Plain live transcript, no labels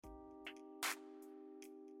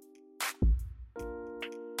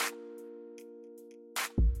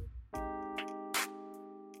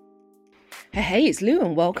Hey, it's Lou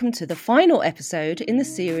and welcome to the final episode in the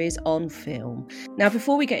series on film. Now,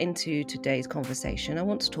 before we get into today's conversation, I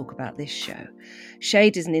want to talk about this show.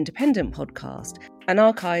 Shade is an independent podcast, an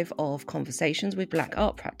archive of conversations with Black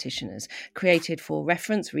art practitioners created for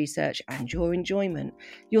reference, research and your enjoyment.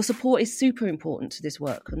 Your support is super important to this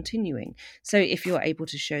work continuing, so if you're able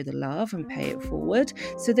to show the love and pay it forward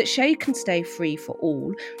so that Shade can stay free for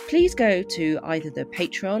all, please go to either the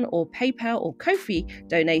Patreon or PayPal or Ko-fi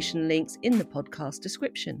donation links in the podcast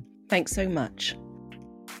description. Thanks so much.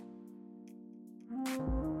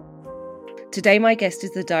 Today, my guest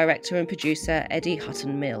is the director and producer, Eddie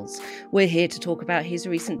Hutton-Mills. We're here to talk about his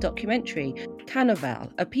recent documentary,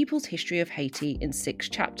 Kanaval, A People's History of Haiti in 6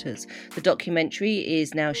 chapters. The documentary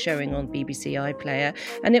is now showing on BBC iPlayer,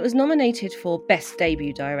 and it was nominated for Best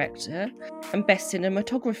Debut Director and Best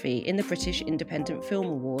Cinematography in the British Independent Film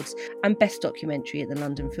Awards and Best Documentary at the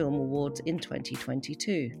London Film Awards in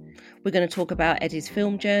 2022. We're going to talk about Eddie's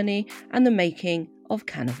film journey and the making of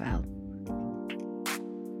Kanaval.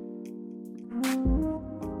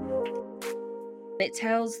 It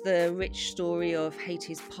tells the rich story of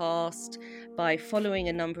Haiti's past by following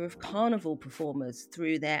a number of carnival performers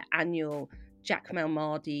through their annual Jacques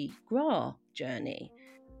Mardi Gras journey.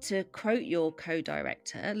 To quote your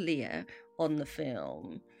co-director, Leah, on the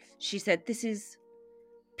film, she said, "This is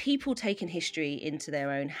people taking history into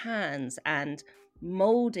their own hands and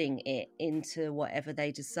moulding it into whatever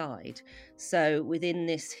they decide. So within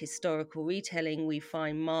this historical retelling, we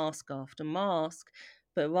find mask after mask,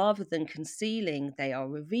 but rather than concealing, they are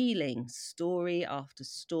revealing story after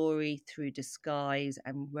story through disguise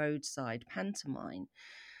and roadside pantomime."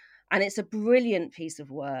 And it's a brilliant piece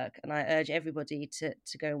of work, and I urge everybody to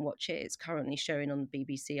go and watch it. It's currently showing on the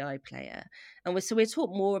BBC iPlayer. And we'll talk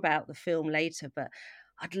more about the film later, but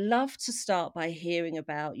I'd love to start by hearing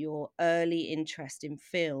about your early interest in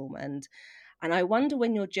film, and I wonder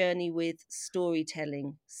when your journey with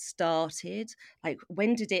storytelling started. Like,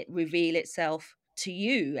 when did it reveal itself to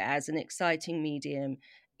you as an exciting medium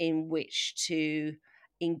in which to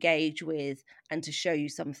engage with and to show you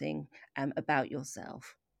something about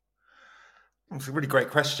yourself? It's a really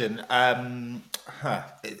great question.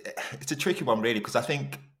 It's a tricky one, really, because I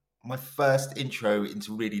think my first intro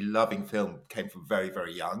into really loving film came from very,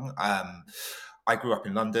 very young. I grew up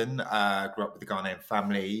in London, grew up with a Ghanaian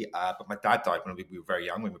family, but my dad died when we were very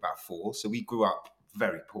young, when we were about 4. So we grew up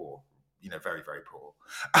very poor, very, very poor.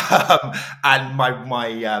 And my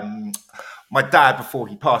dad, before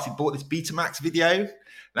he passed, he bought this Betamax video.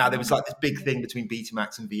 Now, there was like this big thing between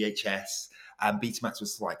Betamax and VHS. And Betamax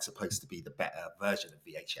was like supposed to be the better version of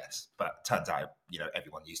VHS, but turns out,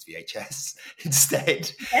 everyone used VHS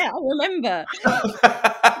instead. Yeah, I remember.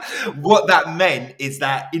 What that meant is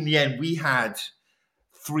that in the end, we had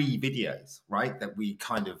 3 videos, right, that we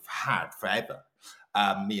kind of had forever.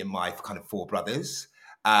 Me and my kind of 4 brothers.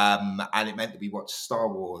 And it meant that we watched Star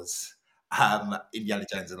Wars, Indiana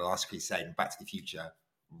Jones and the Last Crusade, and Back to the Future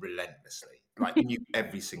relentlessly. Like, we knew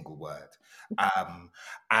every single word.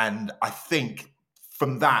 And I think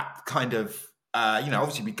from that kind of,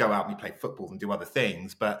 obviously we go out and we play football and do other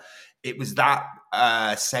things, but it was that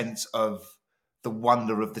sense of the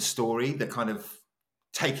wonder of the story, the kind of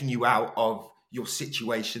taking you out of your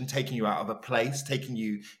situation, taking you out of a place, taking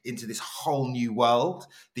you into this whole new world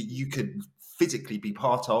that you could physically be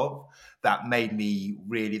part of. That made me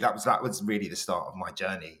really, that was really the start of my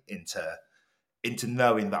journey into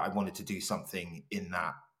knowing that I wanted to do something in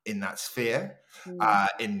that sphere,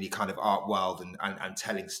 in the kind of art world and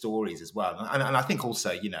telling stories as well. And I think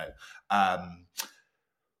also,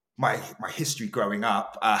 my history growing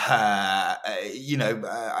up,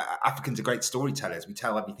 Africans are great storytellers. We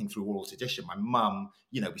tell everything through oral tradition. My mum,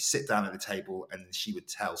 we sit down at the table and she would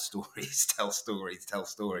tell stories, tell stories.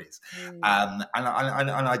 And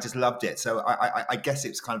I just loved it. So I guess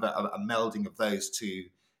it's kind of a melding of those 2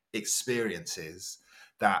 experiences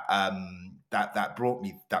that brought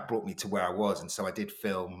me to where I was. And so I did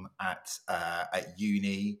film at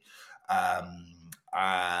uni,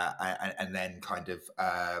 and then kind of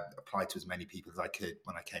applied to as many people as I could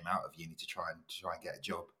when I came out of uni to try and get a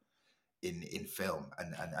job in film,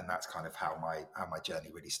 and that's kind of how my journey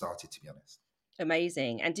really started, to be honest.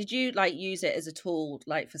 Amazing. And did you use it as a tool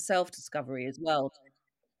for self-discovery as well?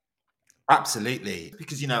 Absolutely,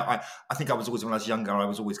 because I think I was always, when I was younger, I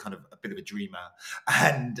was always kind of a bit of a dreamer,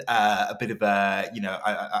 and a bit of a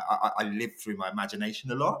I lived through my imagination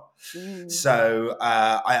a lot. So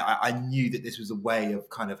I knew that this was a way of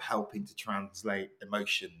kind of helping to translate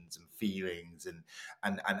emotions and feelings and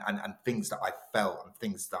things that I felt and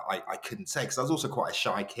things that I couldn't say, because I was also quite a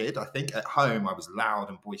shy kid. I think at home I was loud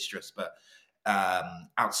and boisterous, but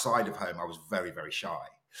outside of home, I was very, very shy.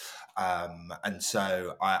 And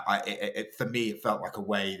so for me, it felt like a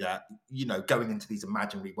way that, going into these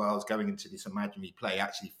imaginary worlds, going into this imaginary play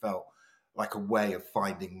actually felt like a way of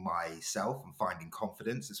finding myself and finding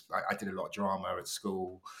confidence. I did a lot of drama at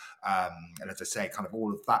school. And as I say, kind of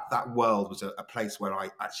all of that world was a place where I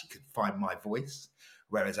actually could find my voice.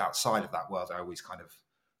 Whereas outside of that world, I always kind of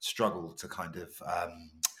struggled to kind of,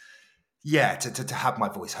 to have my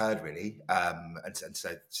voice heard, really. And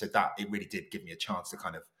so that it really did give me a chance to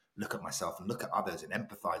kind of look at myself and look at others and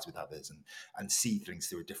empathize with others and see things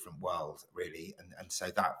through a different world, really. And so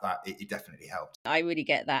that it definitely helped. I really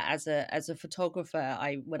get that as a photographer.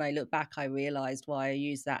 When I look back, I realized why I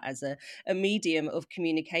use that as a medium of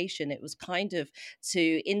communication. It was kind of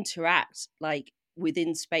to interact like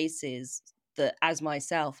within spaces that as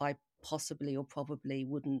myself I possibly or probably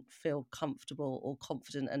wouldn't feel comfortable or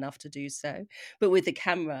confident enough to do so. But with the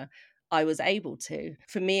camera, I was able to.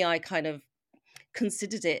 For me, I kind of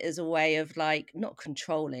considered it as a way of like not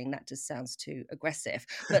controlling, that just sounds too aggressive,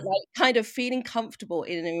 but like kind of feeling comfortable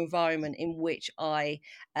in an environment in which I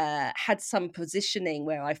had some positioning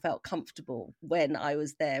where I felt comfortable when I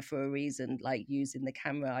was there for a reason, like using the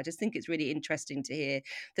camera. I just think it's really interesting to hear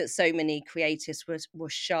that so many creatives were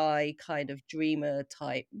shy, kind of dreamer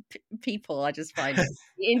type people. I just find it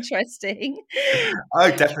interesting.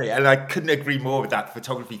 Oh, definitely, and I couldn't agree more with that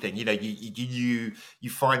photography thing. You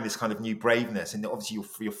find this kind of new braveness, and obviously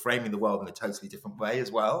you're framing the world in a totally different way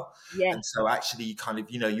as well. Yeah. And so actually, you kind of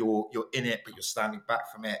you're in it, but you're standing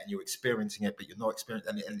back from it, and you're experiencing it, but you're not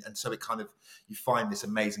experiencing. And so it kind of you find this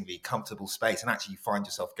amazingly comfortable space, and actually you find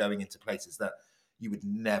yourself going into places that you would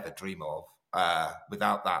never dream of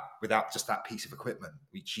without just that piece of equipment,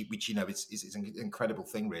 which is an incredible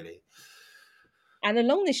thing, really. And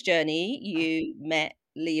along this journey, you met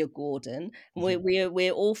Leah Gordon.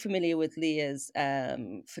 We're all familiar with Leah's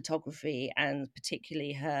photography and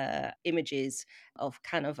particularly her images of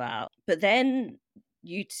Kanaval. But then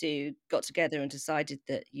you two got together and decided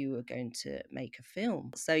that you were going to make a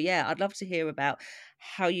film. So yeah, I'd love to hear about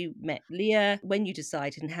how you met Leah, when you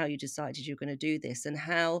decided, and how you decided you were going to do this, and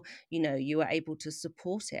how you were able to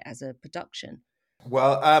support it as a production.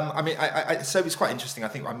 Well, I mean, so it's quite interesting. I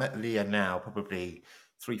think I met Leah now probably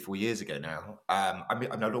 3-4 years ago now.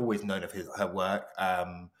 I'd always known of her work.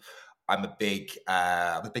 I'm a big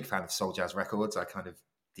fan of soul jazz records. I kind of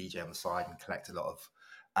DJ on the side and collect a lot of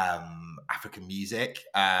African music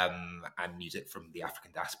and music from the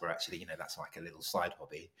African diaspora. Actually, that's like a little side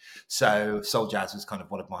hobby. So soul jazz was kind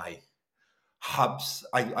of one of my hubs,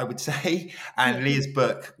 I would say. And Leah's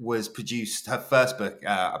book was produced. Her first book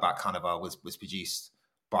about Carnival was produced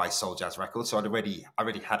by Soul Jazz Records. So I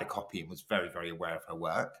already had a copy and was very, very aware of her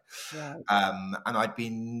work. Right. And I'd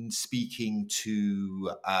been speaking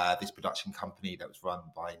to this production company that was run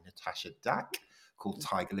by Natasha Dack called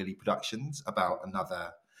Tiger Lily Productions about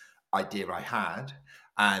another idea I had.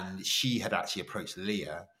 And she had actually approached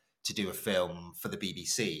Leah to do a film for the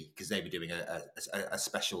BBC because they were doing a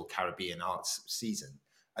special Caribbean arts season.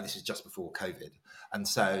 And this was just before COVID. And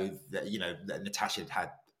so, Natasha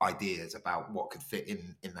had ideas about what could fit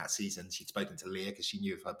in that season. She'd spoken to Leah because she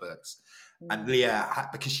knew of her books. And Leah,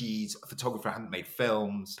 because she's a photographer, hadn't made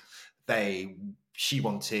films, they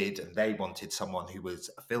wanted someone who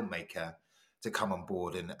was a filmmaker to come on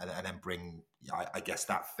board and then bring, I guess,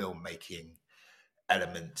 that filmmaking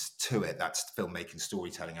element to it. That's filmmaking,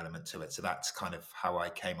 storytelling element to it. So that's kind of how I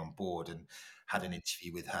came on board and had an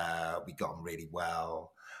interview with her. We got on really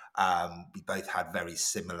well. We both had very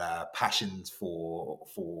similar passions for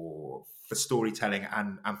storytelling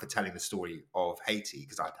and for telling the story of Haiti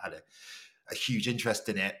because I'd had a huge interest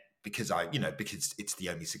in it because because it's the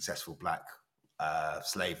only successful Black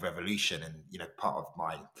slave revolution, and part of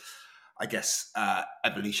my, I guess,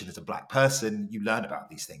 evolution as a Black person, you learn about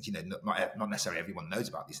these things. Not necessarily everyone knows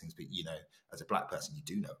about these things, but as a Black person, you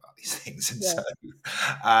do know about these things. And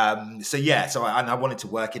I wanted to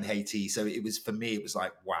work in Haiti. So it was, for me, it was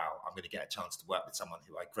like, wow, I'm going to get a chance to work with someone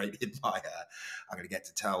who I greatly admire. I'm going to get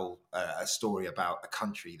to tell a story about a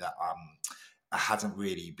country that hasn't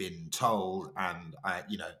really been told, and I'm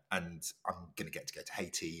going to get to go to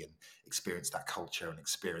Haiti and experience that culture and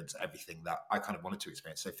experience everything that I kind of wanted to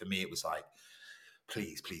experience. So for me, it was like,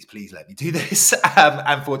 please, please, please let me do this.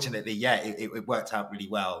 Unfortunately, it worked out really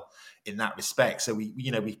well in that respect. So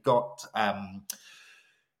we got, and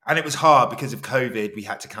it was hard because of COVID. We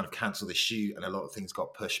had to kind of cancel the shoot, and a lot of things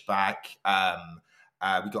got pushed back.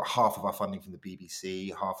 We got half of our funding from the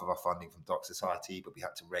BBC, half of our funding from Doc Society, but we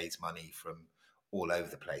had to raise money from all over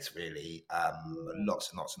the place, really. Lots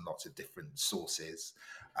and lots and lots of different sources.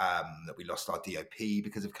 That we lost our DOP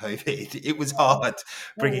because of COVID. It was hard Oh,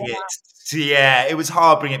 bringing wow. it. Yeah, it was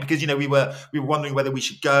hard bringing it because we were wondering whether we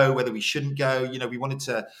should go, whether we shouldn't go. We wanted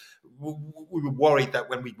to. We were worried that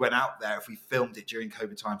when we went out there, if we filmed it during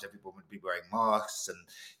COVID times, everyone would be wearing masks, and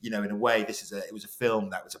in a way, it was a film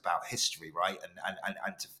that was about history, right?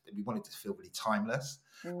 We wanted to feel really timeless,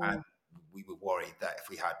 and Mm, we were worried that if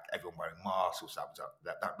we had everyone wearing masks, or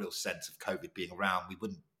that real sense of COVID being around, it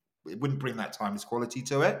wouldn't bring that timeless quality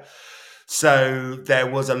to it. So there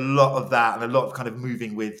was a lot of that, and a lot of kind of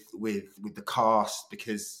moving with the cast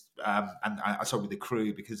because, and I saw with the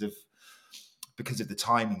crew because of the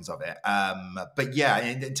timings of it. But yeah,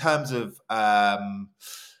 in terms of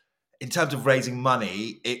raising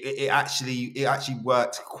money, it actually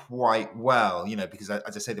worked quite well, because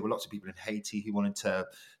as I say, there were lots of people in Haiti who wanted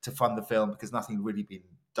to fund the film because nothing had really been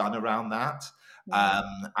done around that.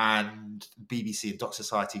 mm, And BBC and Doc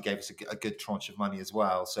Society gave us a good tranche of money as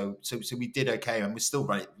well. So we did okay, and we're still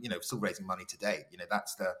still raising money to date.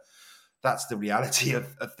 That's the reality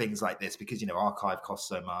of things like this, because archive costs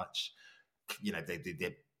so much.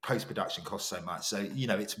 The post production costs so much. So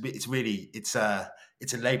it's really it's a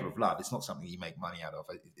labor of love. It's not something you make money out of.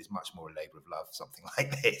 It's much more a labor of love, something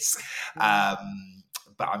like this. mm.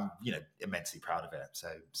 But I'm immensely proud of it. So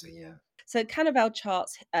yeah. Mm. So Kanaval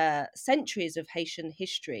charts centuries of Haitian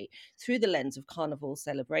history through the lens of carnival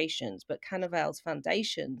celebrations, but Canaval's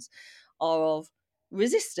foundations are of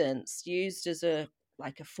resistance, used as a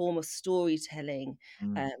form of storytelling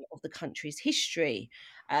Mm. of the country's history.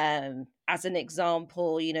 As an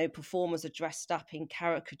example, performers are dressed up in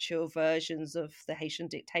caricature versions of the Haitian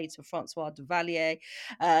dictator Francois Duvalier,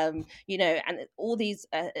 and all these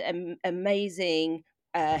amazing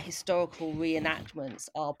historical reenactments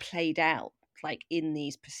are played out like in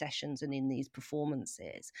these processions and in these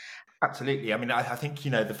performances. Absolutely. I mean, I think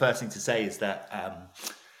the first thing to say is that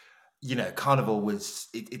carnival was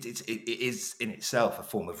it is in itself a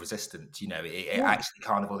form of resistance. Yeah, Actually,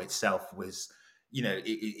 carnival itself was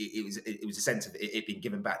it was a sense of it being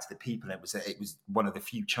given back to the people. And it was one of the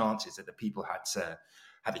few chances that the people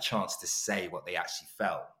had a chance to say what they actually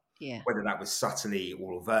felt, yeah. whether that was subtly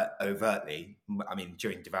or overtly. I mean,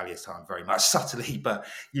 during Duvalier's time, very much subtly, but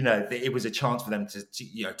it was a chance for them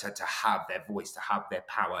to have their voice, to have their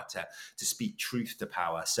power, to speak truth to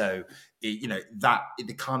power. So that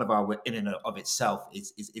the Carnival in and of itself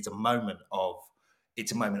is a moment of.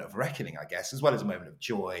 It's a moment of reckoning, I guess, as well as a moment of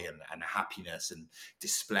joy and happiness and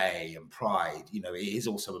display and pride. It is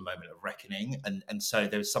also a moment of reckoning, and so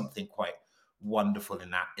there's something quite wonderful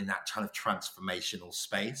in that kind of transformational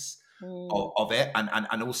space Mm, of it,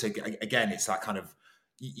 and also again, it's that kind of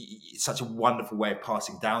it's such a wonderful way of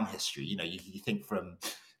passing down history. You think from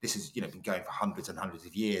this has been going for hundreds and hundreds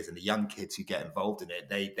of years, and the young kids who get involved in it,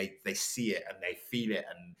 they see it and they feel it,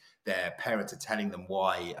 and their parents are telling them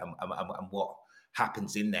why and what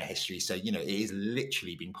happens in their history. So it is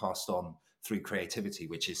literally being passed on through creativity,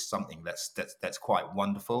 which is something that's quite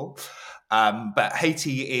wonderful. But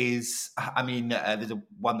Haiti is, I mean, there's a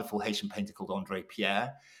wonderful Haitian painter called Andre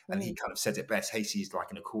Pierre, and he mm, kind of says it best. Haiti is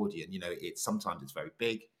like an accordion. It's sometimes it's very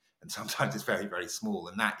big, and sometimes it's very, very small,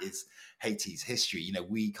 and that is Haiti's history.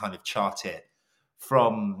 We kind of chart it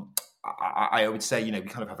from. I would say, we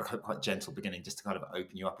kind of have a quite gentle beginning, just to kind of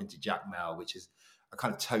open you up into Jacmel, which is a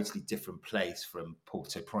kind of totally different place from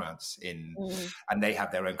Port-au-Prince mm, and they have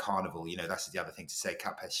their own carnival. That's the other thing to say.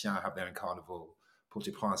 Cap-Haitien have their own carnival,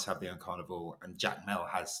 Port-au-Prince have their own carnival, and Jacmel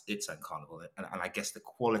has its own carnival. And I guess the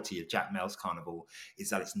quality of Jacmel's carnival is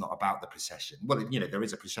that it's not about the procession. Well, there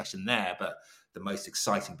is a procession there, but the most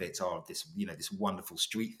exciting bits are this, this wonderful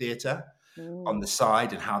street theatre on mm, the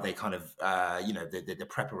side, and how they kind of, the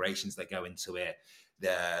preparations that go into it,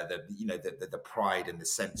 the pride and the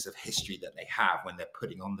sense of history that they have when they're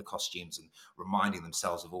putting on the costumes and reminding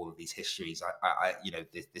themselves of all of these histories.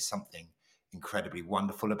 There's something incredibly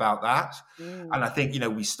wonderful about that, and mm, I think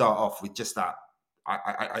we start off with just that.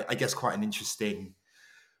 I guess quite an interesting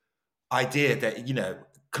idea that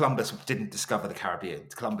Columbus didn't discover the Caribbean.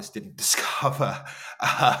 Columbus didn't discover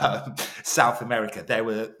South America. There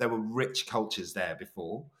were rich cultures there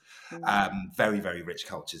before, mm, very, very rich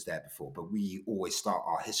cultures there before. But we always start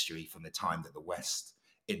our history from the time that the West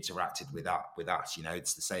interacted with us.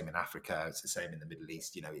 It's the same in Africa. It's the same in the Middle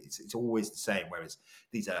East. It's always the same. Whereas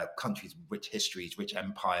these are countries with rich histories, rich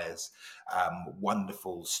empires,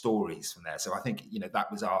 wonderful stories from there. So I think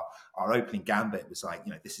that was our opening gambit. Was like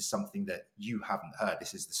this is something that you haven't heard.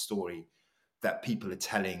 This is the story that people are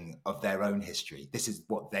telling of their own history. This is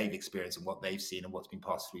what they've experienced and what they've seen and what's been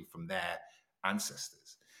passed through from their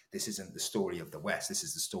ancestors. this isn't the story of the West. This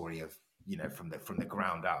is the story of, from the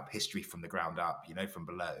ground up, history from the ground up, from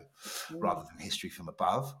below, rather Mm. than history from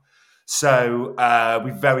above. So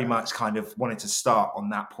we very much kind of wanted to start on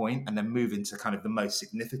that point and then move into kind of the most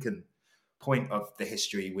significant point of the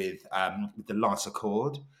history with the Lancer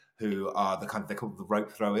Corps, who are they're called the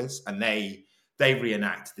rope throwers, and they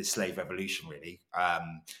reenact this slave revolution. Really,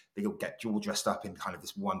 they all get all dressed up in kind of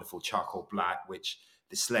this wonderful charcoal black, which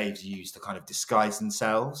the slaves used to kind of disguise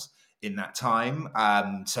themselves in that time,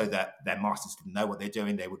 so that their masters didn't know what they're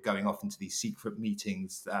doing. They were going off into these secret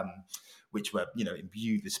meetings, which were,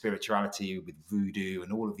 imbued with spirituality, with voodoo,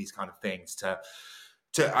 and all of these kind of things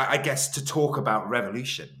I guess, to talk about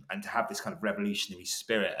revolution and to have this kind of revolutionary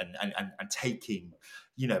spirit and taking,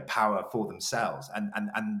 power for themselves,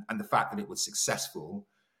 and the fact that it was successful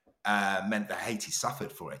meant that Haiti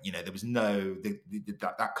suffered for it. There was no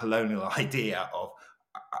that colonial idea of,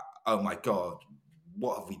 oh my God,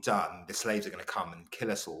 what have we done? The slaves are going to come and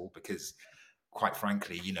kill us all because, quite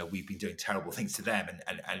frankly, we've been doing terrible things to them,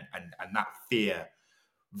 and that fear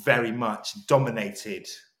very much dominated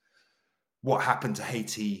what happened to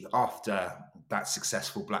Haiti after that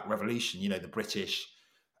successful Black Revolution. The British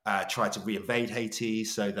tried to reinvade Haiti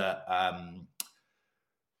so that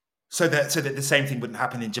the same thing wouldn't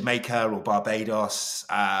happen in Jamaica or Barbados,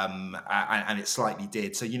 and it slightly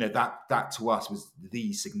did. So that to us was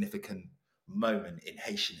the significant moment in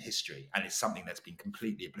Haitian history, and it's something that's been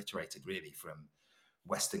completely obliterated, really, from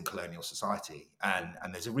Western colonial society, and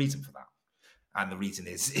there's a reason for that. And the reason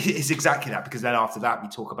is exactly that, because then after that we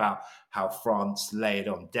talk about how France layered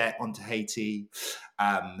on debt onto Haiti,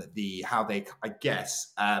 how they, I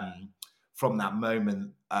guess, from that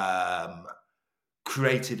moment,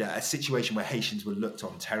 created a situation where Haitians were looked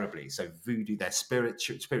on terribly. So voodoo, their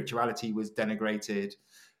spirituality was denigrated,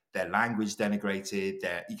 their language denigrated,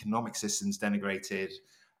 their economic systems denigrated,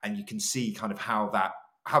 and you can see kind of how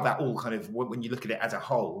that all kind of, when you look at it as a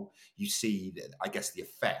whole, you see, I guess, the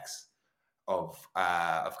effects of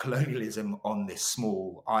colonialism on this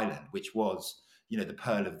small island, which was, the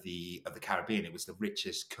pearl of the Caribbean. It was the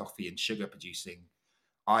richest coffee and sugar producing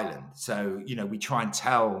island. So, we try and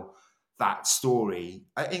tell that story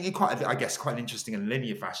in quite, I guess, quite an interesting and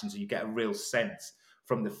linear fashion. So you get a real sense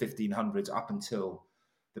from the 1500s up until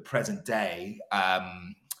the present day,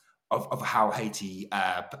 of how Haiti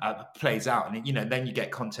plays out. And, then you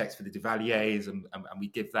get context for the Duvaliers, and we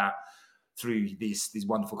give that through these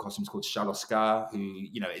wonderful costumes called Charlosca, who,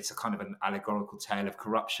 it's a kind of an allegorical tale of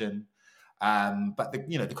corruption. But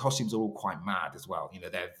the costumes are all quite mad as well.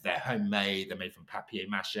 They're homemade. They're made from papier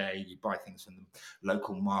mâché. You buy things from the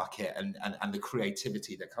local market, and the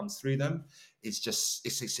creativity that comes through them is just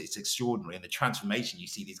it's extraordinary. And the transformation you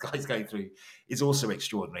see these guys go through is also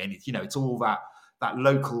extraordinary. And it's all that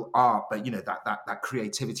local art, but that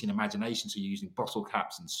creativity and imagination. So you're using bottle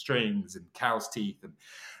caps and strings and cow's teeth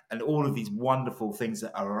and all of these wonderful things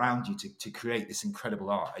that are around you to create this incredible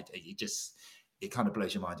art. It kind of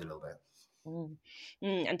blows your mind a little bit. Mm.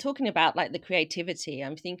 And talking about like the creativity,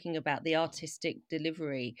 I'm thinking about the artistic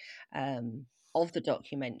delivery of the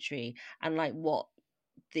documentary, and like what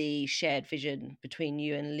the shared vision between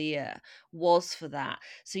you and Leah was for that.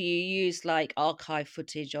 So you used like archive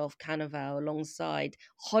footage of Kanaval alongside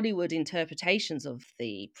Hollywood interpretations of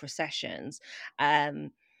the processions.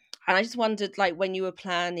 And I just wondered, like, when you were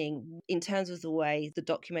planning, in terms of the way the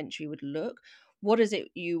documentary would look, what is it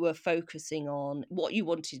you were focusing on, what you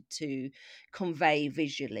wanted to convey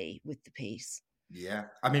visually with the piece? Yeah,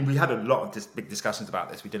 I mean, we had a lot of big discussions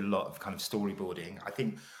about this. We did a lot of kind of storyboarding. I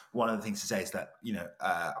think one of the things to say is that,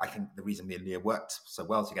 I think the reason me and Leah worked so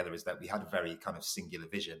well together is that we had a very kind of singular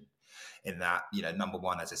vision, in that, number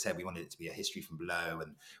one, as I said, we wanted it to be a history from below,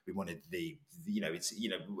 and we wanted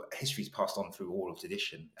history's passed on through all of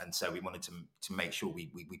tradition. And so we wanted to make sure we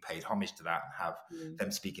paid homage to that and have Mm.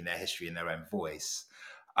 them speaking their history in their own voice.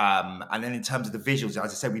 And then in terms of the visuals,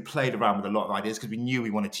 as I said, we played around with a lot of ideas because we knew we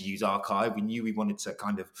wanted to use archive. We knew we wanted to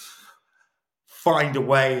kind of find a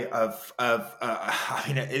way I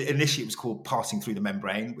mean, initially it was called Passing Through the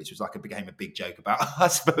Membrane, which was became a big joke about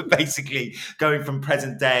us, but basically going from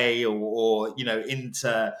present day or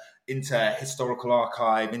into historical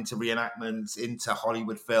archive, into reenactments, into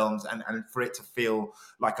Hollywood films, and for it to feel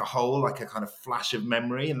like a whole, like a kind of flash of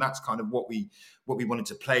memory. And that's kind of what we wanted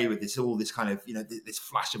to play with. It's all this kind of, this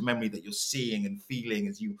flash of memory that you're seeing and feeling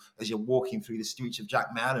as you're walking through the streets of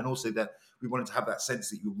Jacmel, and also that we wanted to have that sense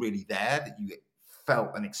that you're really there, that you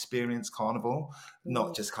felt and experienced Carnival,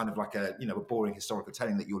 not just kind of like a boring historical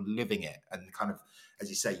telling, that you're living it, and kind of, as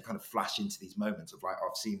you say, you kind of flash into these moments of like, oh,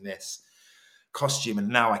 I've seen this costume, and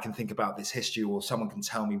now I can think about this history, or someone can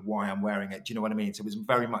tell me why I'm wearing it. Do you know what I mean? So it was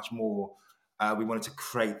very much more, we wanted to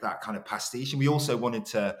create that kind of pastiche. And we also wanted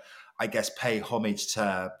to, I guess, pay homage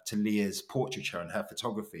to Leah's portraiture and her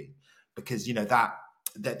photography, because, you know, that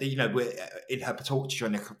you know, in her portraiture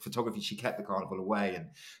and the photography, she kept the carnival away and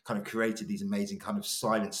kind of created these amazing kind of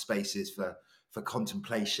silent spaces for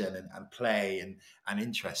contemplation and play and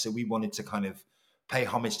interest. So we wanted to kind of pay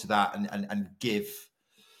homage to that, and give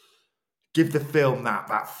the film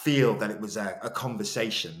that feel that it was a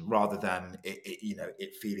conversation, rather than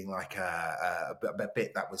it feeling like a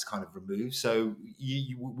bit that was kind of removed. So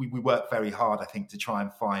we worked very hard, I think, to try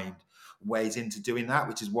and find ways into doing that,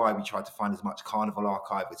 which is why we tried to find as much carnival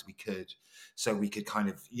archive as we could, so we could kind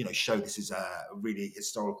of, show this as a really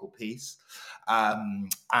historical piece. I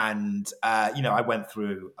went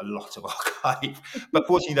through a lot of archive, but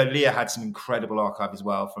fortunately, though, Leah had some incredible archive as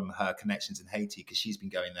well from her connections in Haiti, because she's been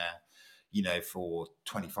going there, for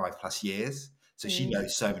 25 plus years. So she Mm.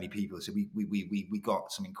 knows so many people. So we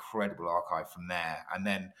got some incredible archive from there. And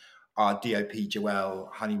then our DOP, Joel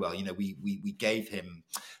Honeywell, we gave him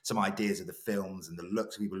some ideas of the films and the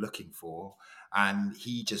looks we were looking for. And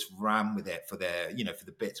he just ran with it for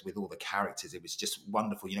the bits with all the characters. It was just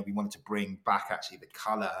wonderful. We wanted to bring back actually the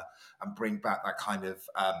color, and bring back that kind of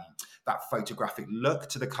that photographic look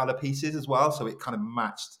to the color pieces as well. So it kind of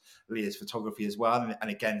matched Leah's photography as well. And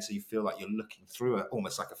again, so you feel like you're looking through it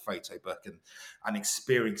almost like a photo book, and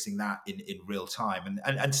experiencing that in real time.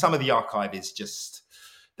 And some of the archive is just,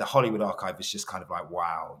 the Hollywood archive is just kind of like,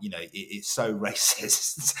 wow, it's so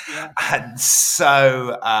racist Yeah. and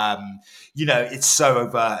so, it's so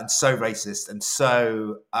overt and so racist and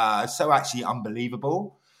so actually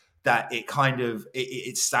unbelievable, that it kind of,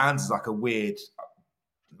 it stands as like a weird,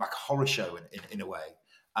 like a horror show in a way.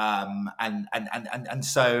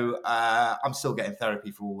 So I'm still getting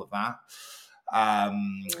therapy for all of that.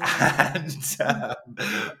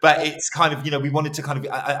 But it's kind of, we wanted to kind of,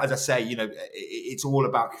 as I say, it's all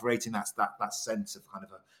about creating that sense of kind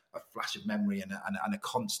of a flash of memory, and a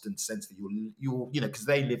constant sense that you're because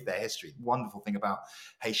they live their history. The wonderful thing about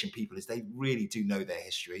Haitian people is they really do know their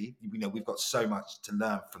history. We've got so much to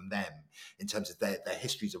learn from them in terms of their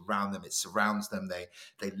histories around them. It surrounds them. They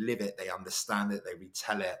live it. They understand it. They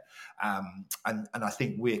retell it. And I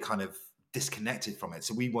think we're kind of disconnected from it.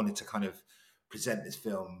 So we wanted to kind of present this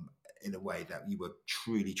film in a way that you were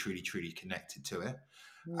truly, truly, truly connected to it.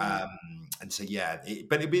 Mm. And so, yeah,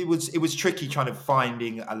 it was tricky trying to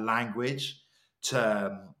finding a language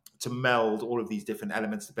to meld all of these different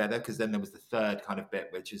elements together, because then there was the third kind of bit,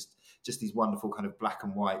 which is just these wonderful kind of black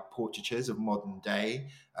and white portraitures of modern day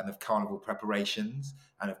and of carnival preparations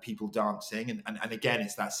and of people dancing. And again,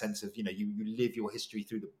 it's that sense of, you live your history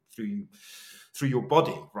through your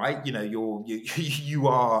body, right? You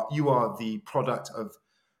are the product of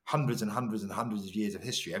hundreds and hundreds and hundreds of years of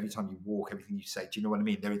history. Every time you walk, everything you say, do you know what I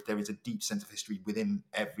mean? There is a deep sense of history within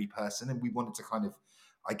every person, and we wanted to kind of,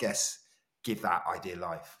 I guess, give that idea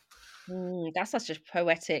life. That's such a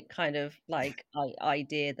poetic kind of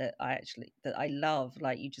idea that I love.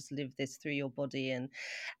 Like, you just live this through your body, and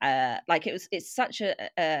it's such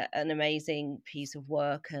an amazing piece of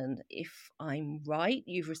work. And if I'm right,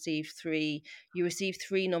 you received three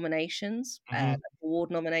nominations, Mm-hmm.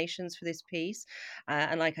 award nominations for this piece.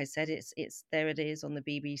 And like I said, it's there it is on the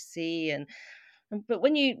BBC. But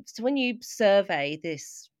when you survey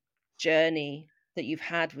this journey that you've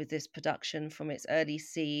had with this production from its early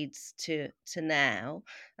seeds to now,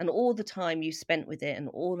 and all the time you spent with it, and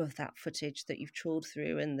all of that footage that you've trawled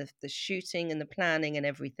through, and the shooting and the planning and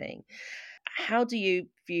everything, how do you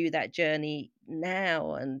view that journey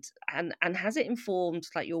now, and has it informed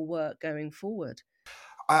like your work going forward?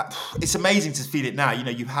 It's amazing to feel it now.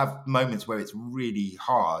 You have moments where it's really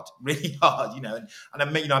hard, really hard.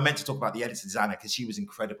 I meant to talk about the editor Zana, because she was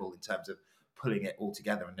incredible in terms of pulling it all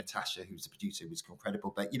together, and Natasha, who's the producer, was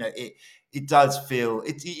incredible. But it does feel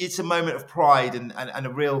it's a moment of pride, and a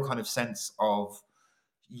real kind of sense of,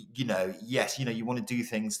 yes, you want to do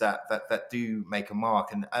things that do make a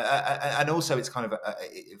mark, and also it's kind of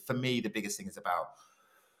for me, the biggest thing is about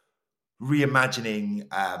reimagining.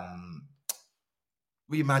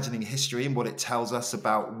 Reimagining history and what it tells us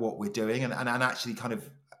about what we're doing, and actually kind of,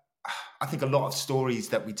 I think a lot of stories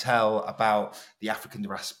that we tell about the African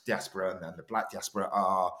diaspora and the Black diaspora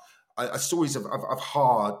are stories of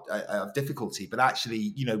hard, of difficulty, but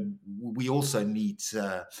actually, we also need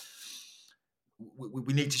to,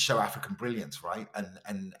 we need to show African brilliance, right?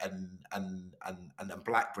 And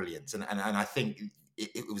Black brilliance, and I think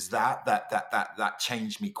it was that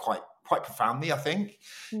changed me quite profoundly. I think,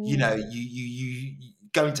 Mm. you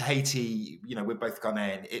going to Haiti, we're both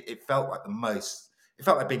Ghanaian. It felt like the most. It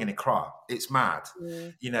felt like being in Accra. It's mad.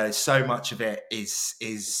 So much of it is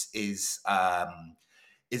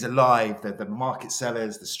alive. The market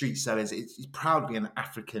sellers, the street sellers. It's proudly an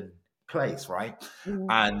African place, right?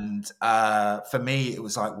 And for me, it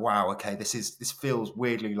was like, wow, okay, this feels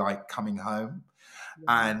weirdly like coming home.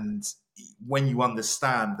 And when you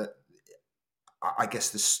understand that, I guess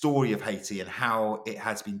the story of Haiti and how it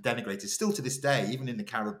has been denigrated still to this day, even in the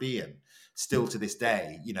Caribbean, still to this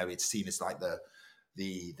day, it's seen as like the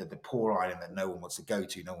poor island that no one wants to go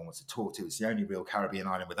to, no one wants to talk to. It's the only real Caribbean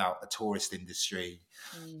island without a tourist industry.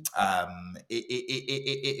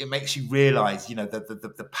 It makes you realize,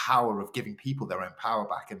 the power of giving people their own power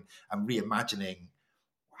back and reimagining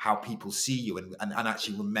how people see you and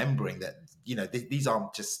actually remembering that, these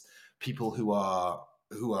aren't just people who are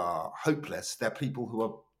hopeless. They're people who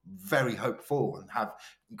are very hopeful and have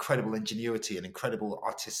incredible ingenuity and incredible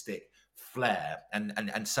artistic flair.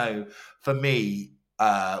 And so for me,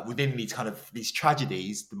 within these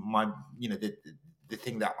tragedies, the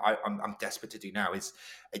thing that I'm desperate to do now is,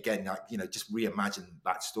 again, just reimagine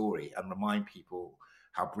that story and remind people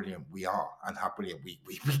how brilliant we are and how brilliant we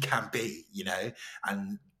can be,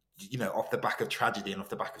 and off the back of tragedy and off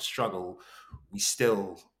the back of struggle, we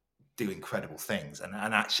still do incredible things. And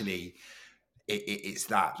actually it's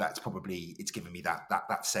that's probably, it's given me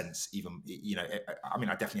that sense, even, I mean,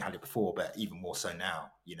 I definitely had it before, but even more so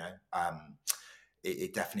now,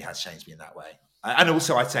 it definitely has changed me in that way. And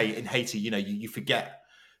also I'd say in Haiti, you forget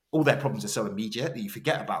all their problems are so immediate that you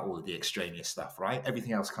forget about all of the extraneous stuff, right?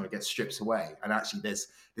 Everything else kind of gets stripped away. And actually there's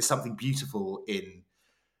something beautiful in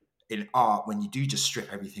art when you do just strip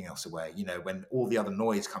everything else away, when all the other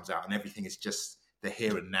noise comes out and everything is just the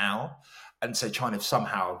here and now. And so trying to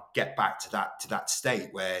somehow get back to that state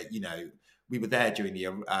where, we were there during the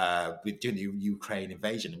Ukraine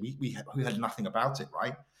invasion, and we had nothing about it,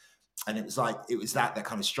 right? And it was that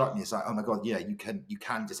kind of struck me. It's like, oh my God, yeah, you can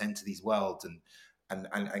just enter these worlds and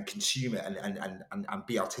consume it and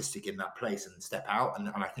be artistic in that place and step out. And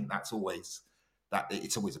I think it's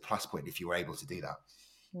always a plus point if you were able to do that.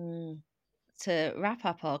 To wrap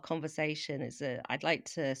up our conversation, I'd like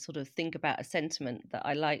to sort of think about a sentiment that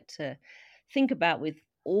I like to think about with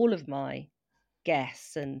all of my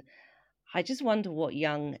guests. And I just wonder what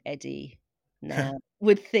young Eddie now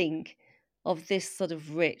would think of this sort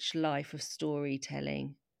of rich life of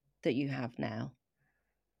storytelling that you have now.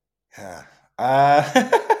 Yeah.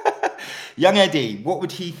 Young Eddie, what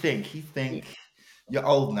would he think? He'd think, you're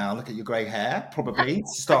old now, look at your grey hair, probably, to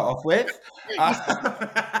start off with.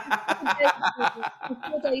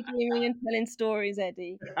 You're daydreaming and telling stories,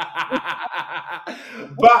 Eddie.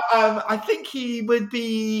 But I think he would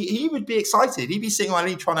be excited. He'd be sitting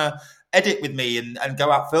around trying to edit with me and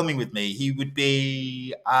go out filming with me. He would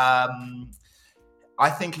be, I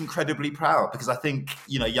think, incredibly proud, because I think,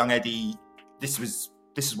 young Eddie, this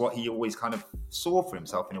is what he always kind of saw for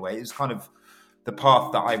himself in a way. It was kind of the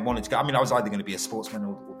path that I wanted to go. I mean, I was either going to be a sportsman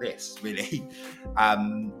or this, really.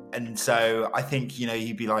 And so I think,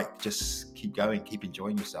 he'd be like, just keep going, keep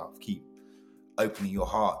enjoying yourself, keep opening your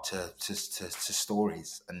heart to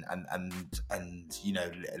stories and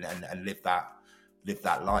live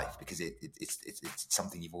that life, because it's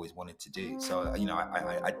something you've always wanted to do. So,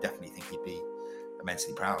 I definitely think he'd be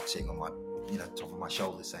immensely proud, sitting on my, top of my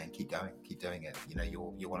shoulder, saying, keep going, keep doing it.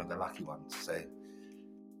 You're one of the lucky ones. So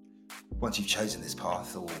once you've chosen this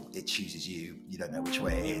path, or it chooses you, you don't know which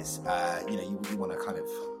way it is. You want to kind of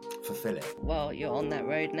fulfill it. Well, you're on that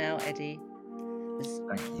road now, Eddie.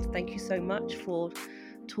 Thank you. Thank you so much for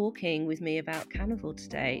talking with me about Kanaval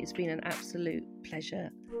today. It's been an absolute pleasure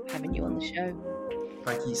having you on the show.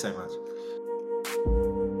 Thank you so much.